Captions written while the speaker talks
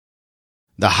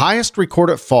The highest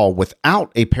recorded fall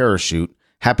without a parachute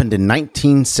happened in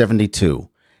 1972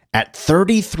 at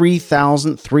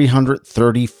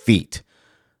 33,330 feet.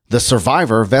 The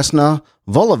survivor, Vesna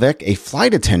Volovic, a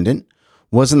flight attendant,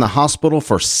 was in the hospital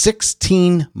for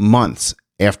 16 months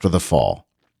after the fall.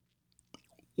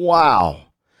 Wow.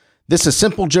 This is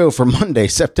Simple Joe for Monday,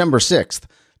 September 6th,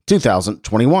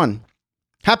 2021.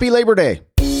 Happy Labor Day.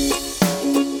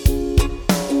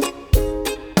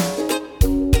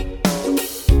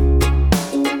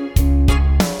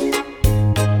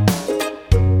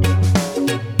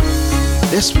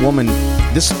 This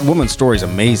woman's story is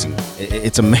amazing.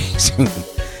 It's amazing.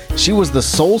 She was the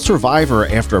sole survivor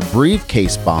after a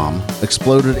briefcase bomb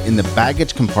exploded in the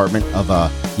baggage compartment of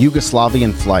a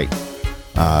Yugoslavian flight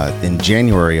in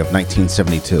January of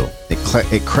 1972.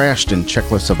 It crashed in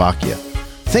Czechoslovakia.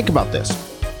 Think about this.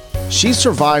 She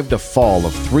survived a fall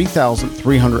of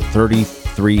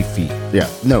 3,333 feet.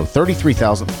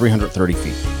 33,330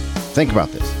 feet. Think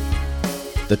about this.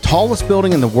 The tallest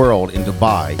building in the world in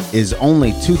Dubai is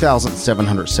only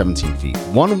 2,717 feet.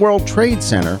 One World Trade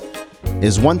Center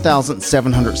is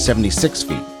 1,776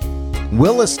 feet.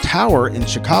 Willis Tower in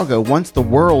Chicago, once the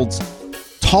world's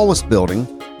tallest building,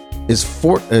 is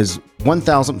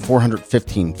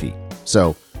 1,415 feet.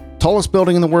 So, tallest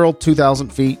building in the world,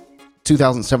 2,000 feet,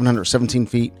 2,717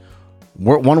 feet.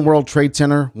 One World Trade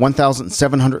Center,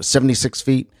 1,776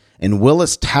 feet. And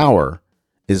Willis Tower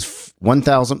is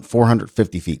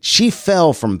 1,450 feet. She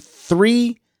fell from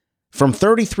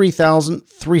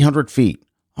 33,300 feet.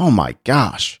 Oh my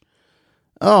gosh.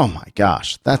 Oh my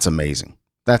gosh. That's amazing.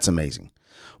 That's amazing.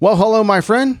 Well, hello, my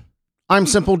friend. I'm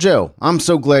Simple Joe. I'm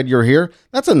so glad you're here.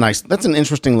 That's an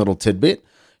interesting little tidbit.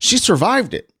 She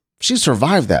survived it. She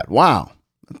survived that. Wow.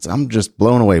 I'm just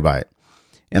blown away by it.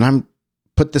 And I'm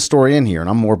put this story in here, and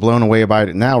I'm more blown away by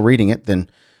it now reading it than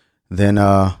when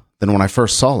I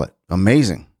first saw it.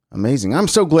 Amazing. Amazing. I'm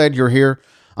so glad you're here.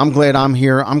 I'm glad I'm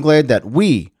here. I'm glad that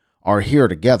we are here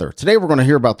together. Today, we're going to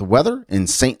hear about the weather in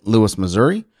St. Louis,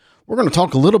 Missouri. We're going to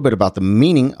talk a little bit about the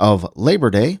meaning of Labor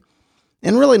Day,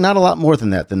 and really not a lot more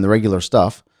than that, than the regular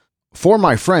stuff. For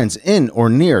my friends in or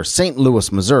near St.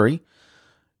 Louis, Missouri,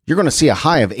 you're going to see a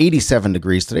high of 87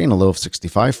 degrees today and a low of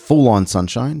 65, full-on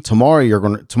sunshine. Tomorrow, you're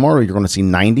going to see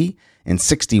 90 and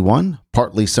 61,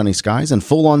 partly sunny skies, and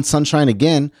full-on sunshine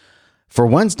again. For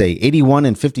Wednesday, 81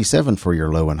 and 57 for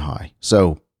your low and high.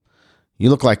 So you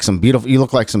look like some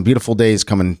beautiful days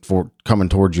coming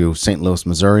towards you, St. Louis,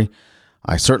 Missouri.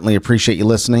 I certainly appreciate you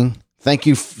listening. Thank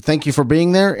you for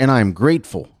being there, and I'm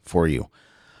grateful for you.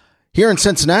 Here in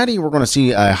Cincinnati, we're going to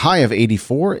see a high of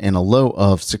 84 and a low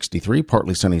of 63,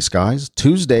 partly sunny skies.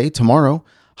 Tuesday, tomorrow,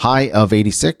 high of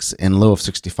 86 and low of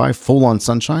 65, full-on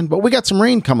sunshine. But we got some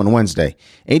rain coming Wednesday,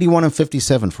 81 and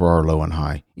 57 for our low and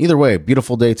high. Either way,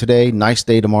 beautiful day today, nice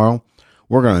day tomorrow.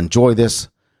 We're going to enjoy this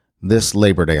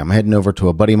Labor Day. I'm heading over to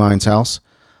a buddy of mine's house.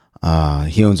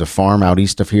 He owns a farm out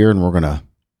east of here, and we're going to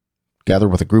gather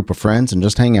with a group of friends and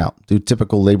just hang out, do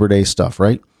typical Labor Day stuff,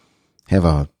 right? Have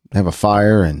a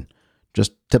fire and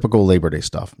just typical Labor Day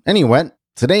stuff. Anyway,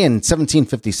 today in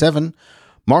 1757,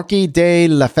 Marquis de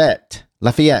Lafayette,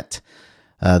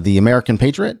 the American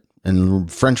patriot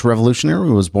and French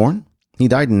revolutionary, was born. He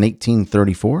died in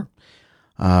 1834.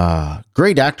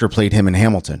 Great actor played him in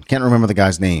Hamilton. Can't remember the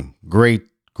guy's name. Great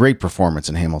performance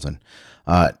in Hamilton.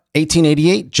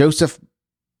 1888, Joseph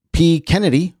P.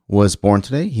 Kennedy was born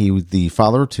today. He was the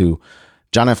father to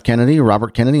John F. Kennedy,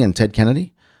 Robert Kennedy, and Ted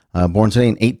Kennedy. Born today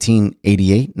in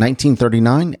 1888.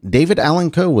 1939, David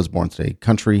Allan Coe was born today.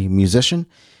 Country musician.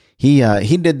 He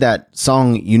did that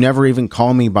song, "You Never Even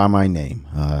Call Me by My Name,"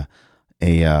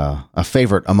 a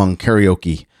favorite among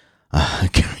karaoke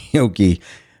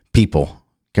people,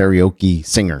 karaoke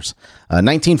singers.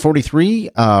 1943,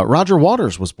 Roger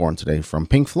Waters was born today from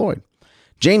Pink Floyd.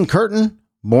 Jane Curtin,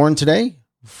 born today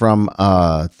from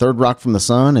Third Rock from the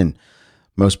Sun, and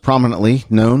most prominently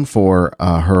known for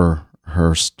her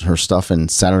stuff in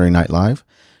Saturday Night Live.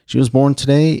 She was born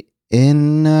today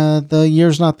in the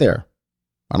year's not there.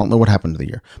 I don't know what happened to the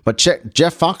year. But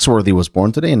Jeff Foxworthy was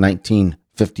born today in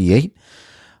 1958.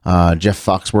 Jeff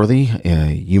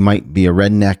Foxworthy, you might be a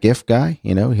redneck if guy.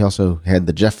 You know, he also had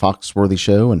the Jeff Foxworthy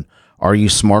Show and Are You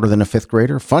Smarter Than a Fifth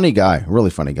Grader? Funny guy, really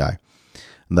funny guy.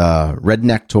 The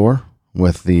Redneck Tour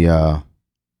with the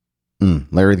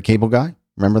Larry the Cable Guy.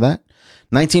 Remember that?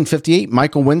 1958,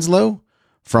 Michael Winslow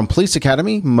from Police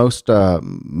Academy, most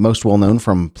well known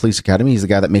from Police Academy. He's the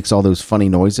guy that makes all those funny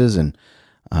noises and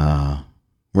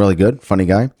really good, funny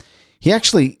guy. He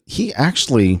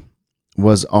actually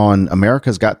was on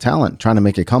America's Got Talent trying to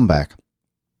make a comeback.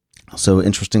 So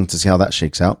interesting to see how that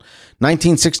shakes out.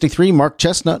 1963, Mark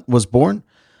Chestnut was born.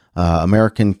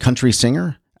 American country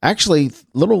singer. Actually,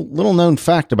 little known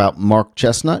fact about Mark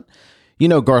Chestnut. You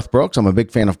know Garth Brooks. I'm a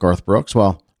big fan of Garth Brooks.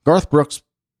 Well, Garth Brooks,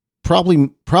 probably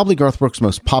Garth Brooks'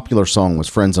 most popular song was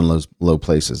Friends in Low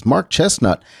Places. Mark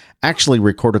Chestnut actually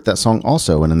recorded that song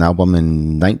also in an album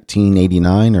in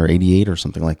 1989 or 88 or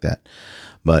something like that.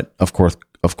 But of course,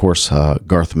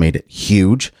 Garth made it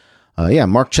huge.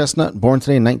 Mark Chestnut, born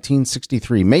today in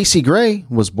 1963. Macy Gray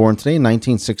was born today in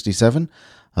 1967.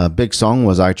 Big song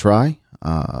was I Try.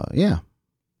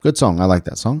 Good song. I like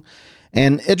that song.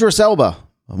 And Idris Elba,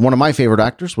 one of my favorite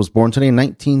actors, was born today in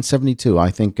 1972.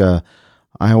 I think I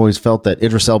always felt that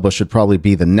Idris Elba should probably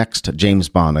be the next James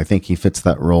Bond. I think he fits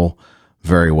that role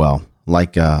very well.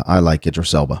 I like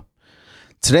Idris Elba.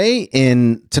 Today,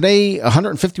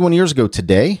 151 years ago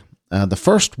today, the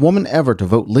first woman ever to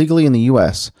vote legally in the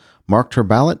U.S. marked her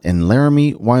ballot in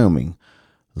Laramie, Wyoming.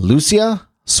 Lucia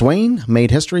Swain made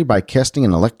history by casting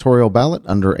an electoral ballot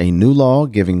under a new law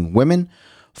giving women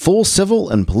full civil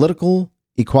and political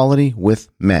equality with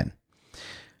men.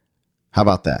 How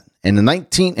about that? And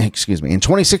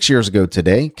 26 years ago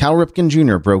today, Cal Ripken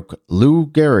Jr. broke Lou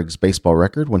Gehrig's baseball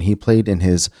record when he played in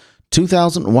his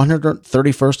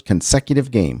 2,131st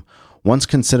consecutive game. Once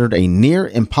considered a near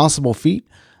impossible feat,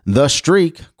 the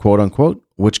streak, quote unquote,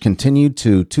 which continued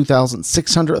to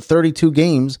 2,632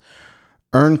 games,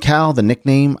 earned Cal the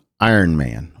nickname Iron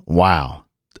Man. Wow.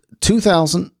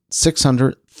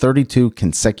 2,632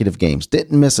 consecutive games.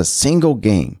 Didn't miss a single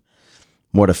game.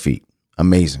 What a feat.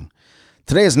 Amazing.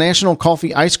 Today is National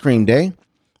Coffee Ice Cream Day.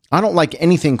 I don't like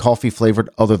anything coffee flavored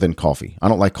other than coffee. I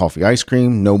don't like coffee ice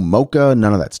cream, no mocha,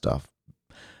 none of that stuff.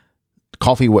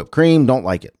 Coffee whipped cream, don't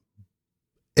like it.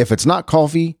 If it's not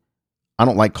coffee, I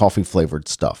don't like coffee flavored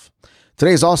stuff.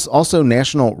 Today is also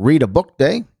National Read a Book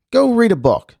Day. Go read a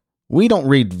book. We don't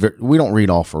read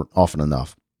often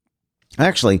enough.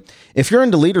 Actually, if you're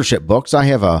into leadership books, I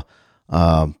have a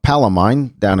pal of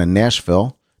mine down in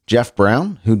Nashville, Jeff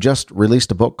Brown, who just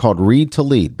released a book called Read to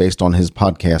Lead based on his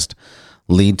podcast,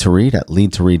 Lead to Read at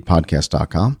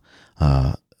leadtoreadpodcast.com.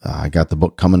 I got the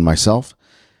book coming myself.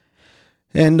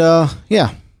 And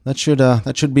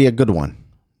that should be a good one.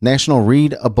 National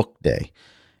Read a Book Day.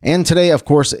 And today, of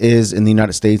course, is in the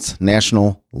United States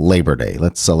National Labor Day.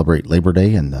 Let's celebrate Labor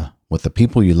Day and with the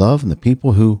people you love and the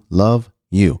people who love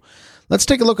you. Let's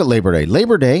take a look at Labor Day.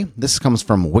 Labor Day, this comes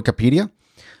from Wikipedia.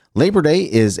 Labor Day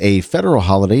is a federal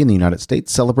holiday in the United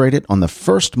States celebrated on the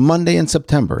first Monday in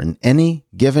September in any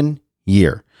given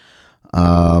year.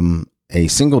 A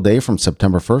single day from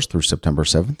September 1st through September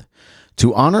 7th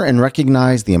to honor and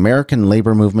recognize the American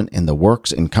labor movement and the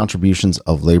works and contributions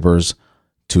of laborers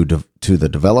to the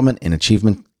development and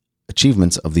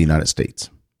achievements of the United States.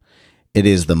 It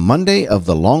is the Monday of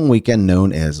the long weekend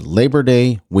known as Labor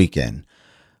Day weekend.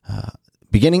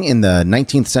 Beginning in the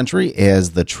 19th century,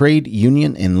 as the trade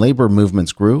union and labor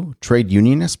movements grew, trade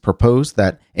unionists proposed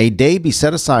that a day be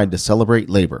set aside to celebrate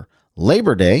labor.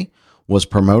 Labor Day was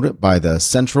promoted by the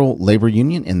Central Labor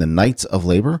Union and the Knights of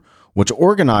Labor, which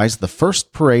organized the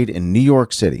first parade in New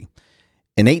York City.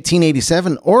 In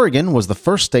 1887, Oregon was the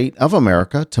first state of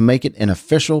America to make it an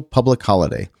official public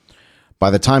holiday.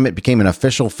 By the time it became an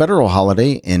official federal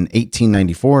holiday in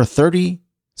 1894, 30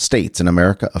 states in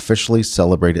America officially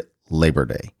celebrated Labor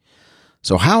Day.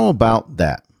 So how about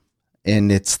that?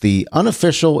 And it's the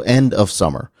unofficial end of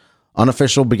summer.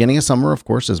 Unofficial beginning of summer, of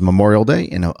course, is Memorial Day,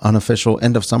 and unofficial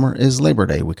end of summer is Labor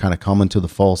Day. We kind of come into the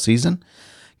fall season,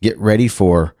 get ready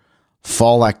for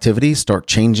fall activities, start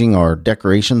changing our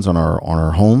decorations on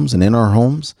our homes and in our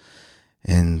homes,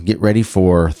 and get ready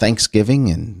for Thanksgiving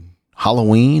and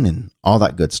Halloween and all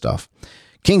that good stuff.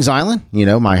 Kings Island,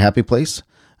 my happy place,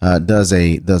 does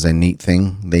a neat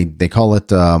thing. They call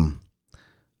it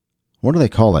what do they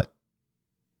call it?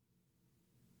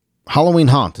 Halloween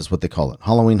Haunt is what they call it.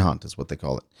 Halloween Haunt is what they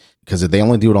call it, because they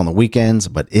only do it on the weekends,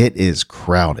 but it is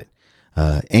crowded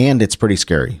and it's pretty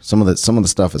scary. Some of the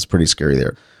stuff is pretty scary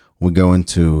there. We go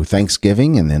into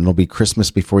Thanksgiving, and then it'll be Christmas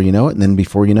before you know it, and then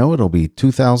before you know it, it'll be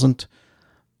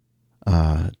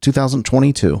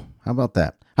 2022. How about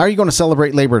that? How are you going to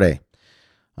celebrate Labor Day?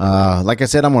 Like I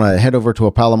said, I'm going to head over to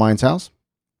a pal of mine's house,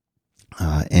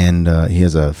 and he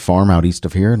has a farm out east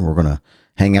of here, and we're going to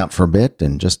hang out for a bit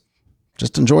and just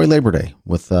enjoy Labor Day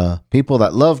with people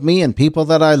that love me and people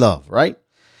that I love, right?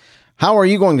 How are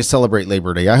you going to celebrate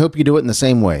Labor Day? I hope you do it in the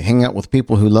same way. Hang out with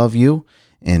people who love you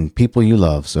and people you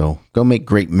love. So go make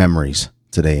great memories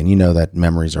today. And you know that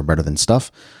memories are better than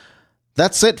stuff.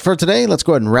 That's it for today. Let's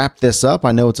go ahead and wrap this up.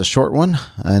 I know it's a short one,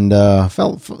 and I'm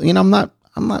not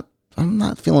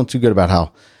feeling too good about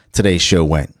how today's show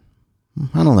went.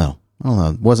 I don't know.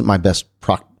 It wasn't my best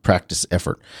practice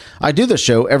effort. I do this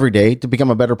show every day to become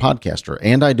a better podcaster,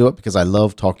 and I do it because I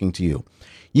love talking to you.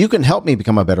 You can help me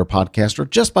become a better podcaster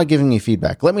just by giving me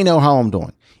feedback. Let me know how I'm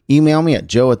doing. Email me at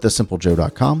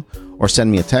joe@thesimplejoe.com or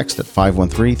send me a text at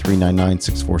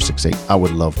 513-399-6468. I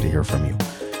would love to hear from you.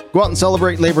 Go out and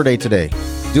celebrate Labor Day today.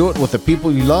 Do it with the people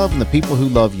you love and the people who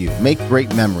love you. Make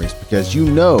great memories because you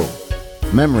know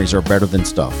memories are better than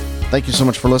stuff. Thank you so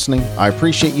much for listening. I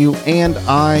appreciate you and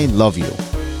I love you,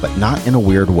 but not in a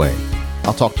weird way.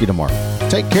 I'll talk to you tomorrow.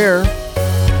 Take care.